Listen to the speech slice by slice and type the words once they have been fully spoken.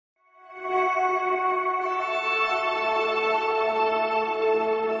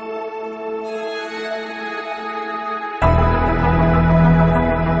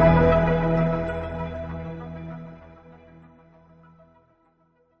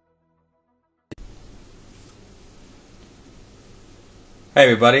Hey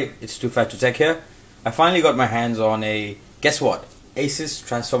everybody, it's Too Fat to Tech here. I finally got my hands on a, guess what, Asus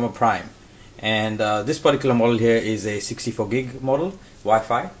Transformer Prime, and this particular model here is a 64 gig model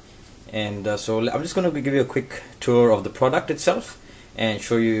Wi-Fi, and so I'm just going to give you a quick tour of the product itself and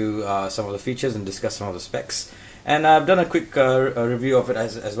show you some of the features and discuss some of the specs. And I've done a quick review of it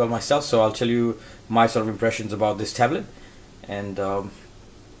as well myself, so I'll tell you my sort of impressions about this tablet. And what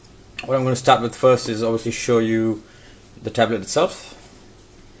I'm going to start with first is obviously show you the tablet itself.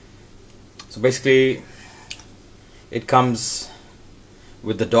 So basically it comes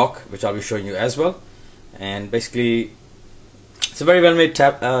with the dock, which I'll be showing you as well, and basically it's a very well made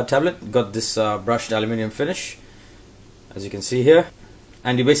tablet. Got this brushed aluminum finish, as you can see here,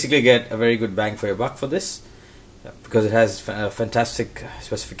 and you basically get a very good bang for your buck for this, because it has fantastic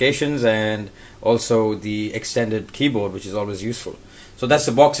specifications and also the extended keyboard, which is always useful. So that's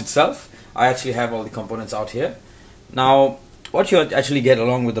the box itself. I actually have all the components out here. Now what you actually get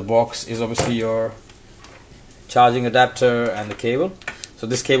along with the box is obviously your charging adapter and the cable. So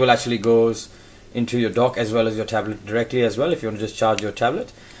this cable actually goes into your dock as well as your tablet directly as well, if you want to just charge your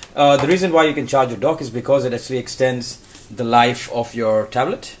tablet. The reason why you can charge your dock is because it actually extends the life of your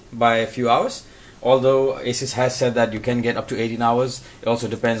tablet by a few hours. Although Asus has said that you can get up to 18 hours. It also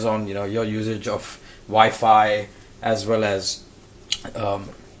depends on your usage of Wi-Fi, as well as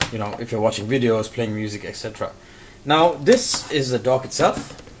if you're watching videos, playing music, etc. Now this is the dock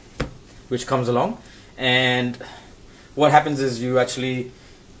itself, which comes along, and what happens is you actually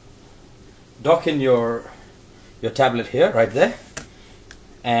dock in your tablet here, right there,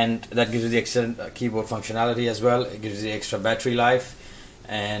 and that gives you the extended keyboard functionality as well. It gives you the extra battery life,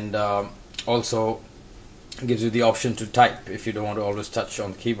 and also gives you the option to type if you don't want to always touch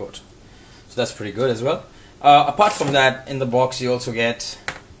on the keyboard. So that's pretty good as well. Apart from that, in the box you also get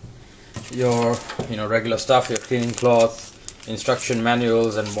your regular stuff, your cleaning cloth, instruction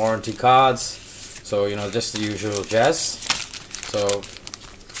manuals, and warranty cards. So just the usual jazz. So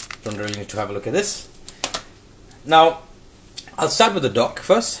don't really need to have a look at this. Now I'll start with the dock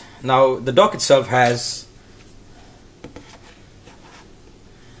first. Now the dock itself has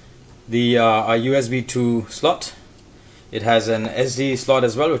the a USB 2 slot. It has an SD slot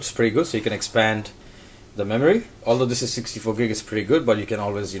as well, which is pretty good, so you can expand the memory. Although this is 64 gig, it's pretty good, but you can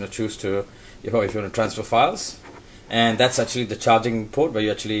always choose to, if you want to transfer files. And that's actually the charging port, where you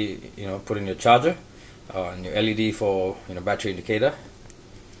actually put in your charger and your LED for battery indicator,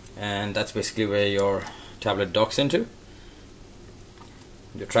 and that's basically where your tablet docks into,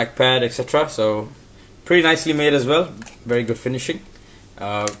 your trackpad, etc. So pretty nicely made as well, very good finishing,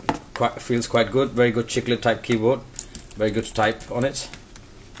 feels quite good, very good chiclet type keyboard, very good to type on it.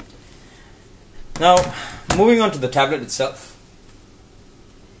 Now moving on to the tablet itself.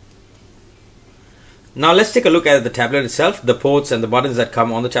 Now let's take a look at the tablet itself, the ports and the buttons that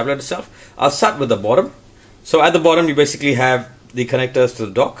come on the tablet itself. I'll start with the bottom. So at the bottom you basically have the connectors to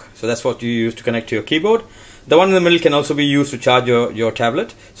the dock, so that's what you use to connect to your keyboard. The one in the middle can also be used to charge your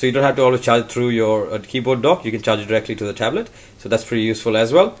tablet, so you don't have to always charge it through your keyboard dock. You can charge it directly to the tablet, so that's pretty useful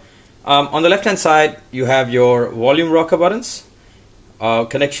as well. On the left hand side you have your volume rocker buttons,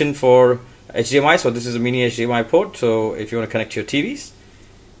 connection for HDMI, so this is a mini HDMI port, so if you want to connect to your TVs,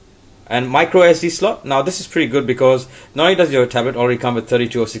 and micro SD slot. Now this is pretty good because not only does your tablet already come with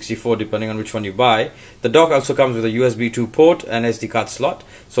 32 or 64 depending on which one you buy, the dock also comes with a USB 2 port and SD card slot,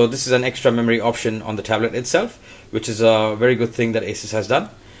 so this is an extra memory option on the tablet itself, which is a very good thing that Asus has done.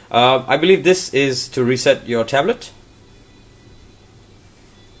 I believe this is to reset your tablet,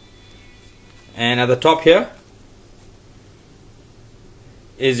 and at the top here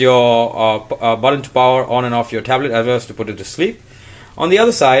is your button to power on and off your tablet, as well as to put it to sleep. On the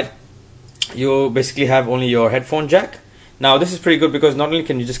other side you basically have only your headphone jack. Now this is pretty good because not only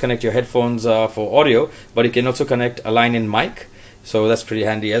can you just connect your headphones for audio, but you can also connect a line-in mic, so that's pretty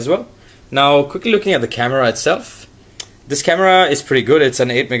handy as well. Now quickly looking at the camera itself, this camera is pretty good. It's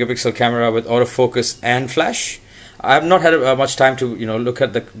an 8 megapixel camera with autofocus and flash. I have not had much time to look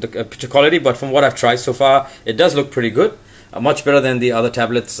at the picture quality, but from what I've tried so far, it does look pretty good. Much better than the other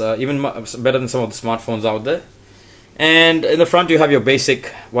tablets, even better than some of the smartphones out there. And in the front you have your basic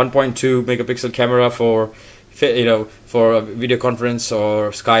 1.2 megapixel camera for a video conference or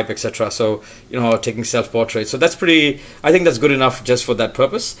Skype, etc. So taking self-portrait. So that's pretty, I think that's good enough just for that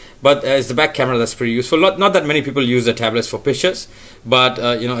purpose. But as the back camera, that's pretty useful. Not that many people use the tablets for pictures, but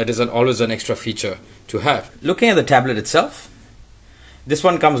it is always an extra feature to have. Looking at the tablet itself, this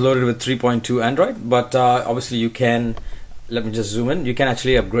one comes loaded with 3.2 Android, but obviously you can, let me just zoom in, you can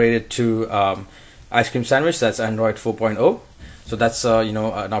actually upgrade it to Ice Cream Sandwich, that's Android 4.0. So that's an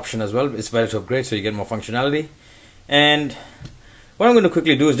option as well. It's better to upgrade so you get more functionality. And what I'm going to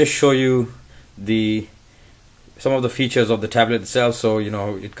quickly do is just show you some of the features of the tablet itself. So you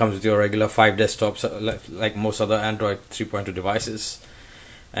know, it comes with your regular 5 desktops, like most other Android 3.2 devices,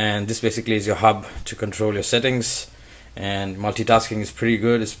 and this basically is your hub to control your settings, and multitasking is pretty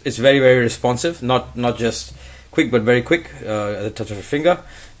good. It's very, very responsive, not just quick, but very quick at the touch of a finger.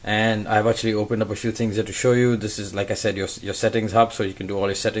 And I've actually opened up a few things here to show you. This is, like I said, your settings hub, so you can do all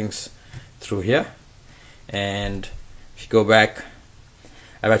your settings through here. And if you go back,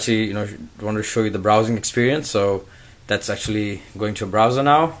 I've actually, you know, wanted to show you the browsing experience. So that's actually going to a browser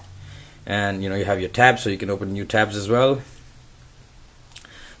now, and you know, you have your tabs, so you can open new tabs as well.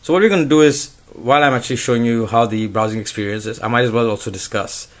 So what we're going to do is, while I'm actually showing you how the browsing experience is, I might as well also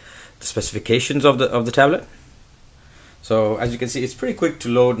discuss the specifications of the tablet. So as you can see, it's pretty quick to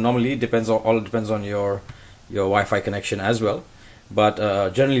load. Normally, it all depends on your Wi-Fi connection as well, but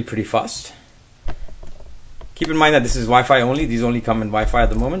generally pretty fast. Keep in mind that this is Wi-Fi only. These only come in Wi-Fi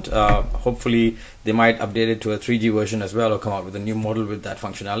at the moment. Hopefully, they might update it to a 3G version as well, or come out with a new model with that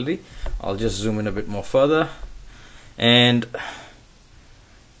functionality. I'll just zoom in a bit more further, and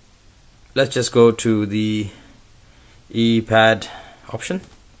let's just go to the ePad option.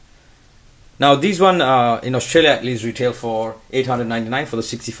 Now these one in Australia at least retail for $899 for the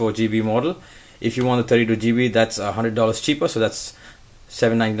 64GB model. If you want the 32GB, that's $100 cheaper, so that's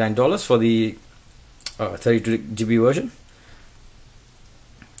 $799 for the 32GB version.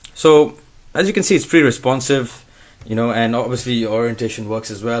 So as you can see, it's pretty responsive, you know, and obviously your orientation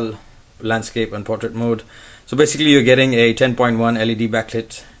works as well, landscape and portrait mode. So basically you're getting a 10.1 LED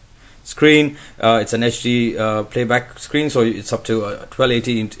backlit screen. It's an HD playback screen, so it's up to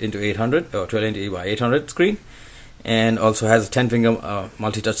 1280 into 800, or 1280 by 800 screen, and also has a 10-finger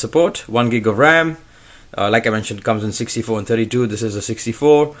multi-touch support, 1 gig of RAM. Like I mentioned, comes in 64 and 32. This is a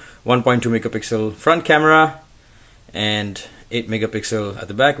 64, 1.2 megapixel front camera, and 8 megapixel at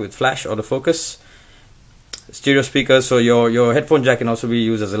the back with flash autofocus. Stereo speakers, so your headphone jack can also be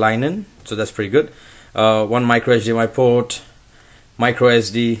used as a line-in, so that's pretty good. 1 micro HDMI port, micro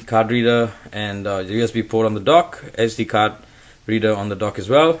SD card reader, and the USB port on the dock, SD card reader on the dock as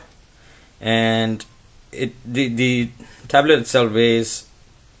well. And the tablet itself weighs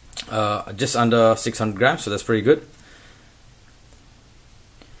just under 600 grams, so that's pretty good.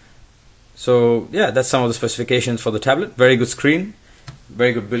 So yeah, that's some of the specifications for the tablet. Very good screen,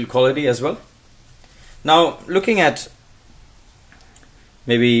 very good build quality as well. Now looking at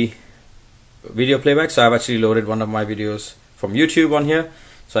maybe video playback, so I've actually loaded one of my videos from YouTube on here,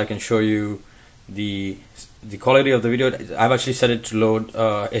 so I can show you the quality of the video. I've actually set it to load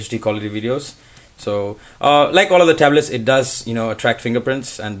HD quality videos. So like all of the tablets, it does, you know, attract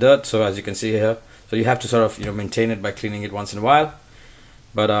fingerprints and dirt, so as you can see here, so you have to sort of, you know, maintain it by cleaning it once in a while,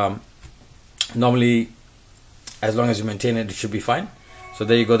 but normally as long as you maintain it, it should be fine. So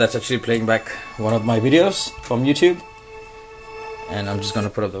there you go, that's actually playing back one of my videos from YouTube, and I'm just going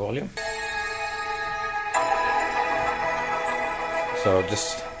to put up the volume. So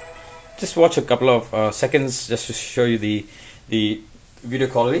just watch a couple of seconds just to show you the video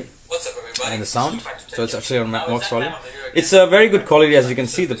quality. What's up, everybody? And the sound. So it's actually on max volume. It's a very good quality, as you can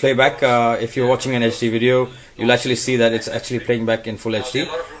see. The playback, if you're watching an HD video, you'll actually see that it's actually playing back in full HD.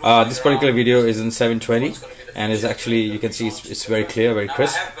 This particular video is in 720, and is actually, you can see it's very clear, very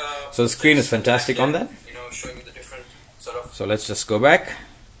crisp. So the screen is fantastic on that. So let's just go back.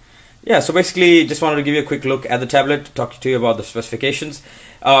 Yeah, so basically just wanted to give you a quick look at the tablet, talk to you about the specifications.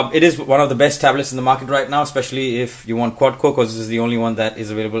 It is one of the best tablets in the market right now, especially if you want quad-core, because this is the only one that is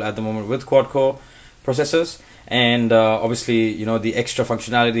available at the moment with quad-core processors. And obviously, you know, the extra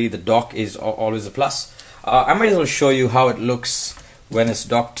functionality, the dock is always a plus. I might as well show you how it looks when it's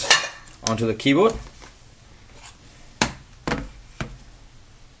docked onto the keyboard.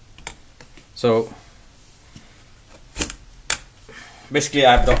 So basically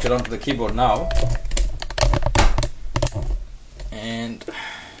I've docked it onto the keyboard now, and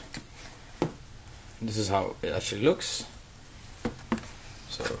this is how it actually looks.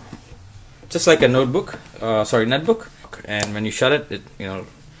 So just like a notebook, netbook, and when you shut it, you know,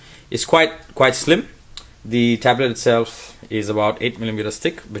 it's quite slim. The tablet itself is about 8mm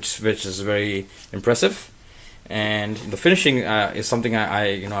thick, which is very impressive, and the finishing is something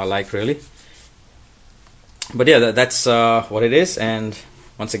I like really. But yeah, that's what it is. And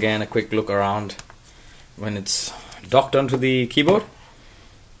once again, a quick look around when it's docked onto the keyboard,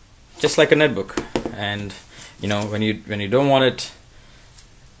 just like a netbook. And you know, when you don't want it,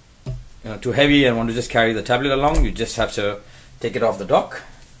 you know, too heavy and want to just carry the tablet along, you just have to take it off the dock.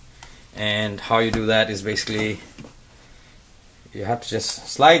 And how you do that is basically you have to just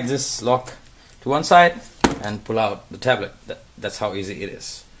slide this lock to one side and pull out the tablet. That's how easy it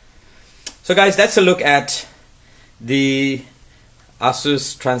is. So guys, that's a look at the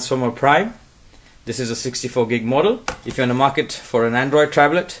Asus Transformer Prime. This is a 64 gig model. If you're in the market for an Android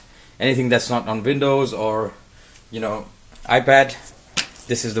tablet, anything that's not on Windows or iPad,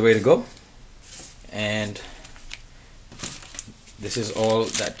 this is the way to go. And this is all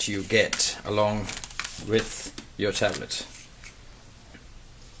that you get along with your tablet.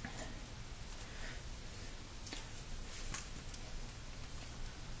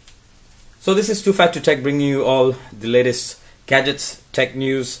 So this is Too Fat to Tech, bringing you all the latest gadgets, tech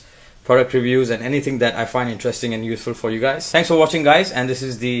news, product reviews, and anything that I find interesting and useful for you guys. Thanks for watching, guys, and this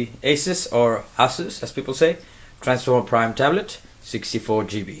is the Asus, or Asus as people say, Transformer Prime tablet, 64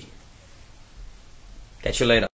 GB. Catch you later.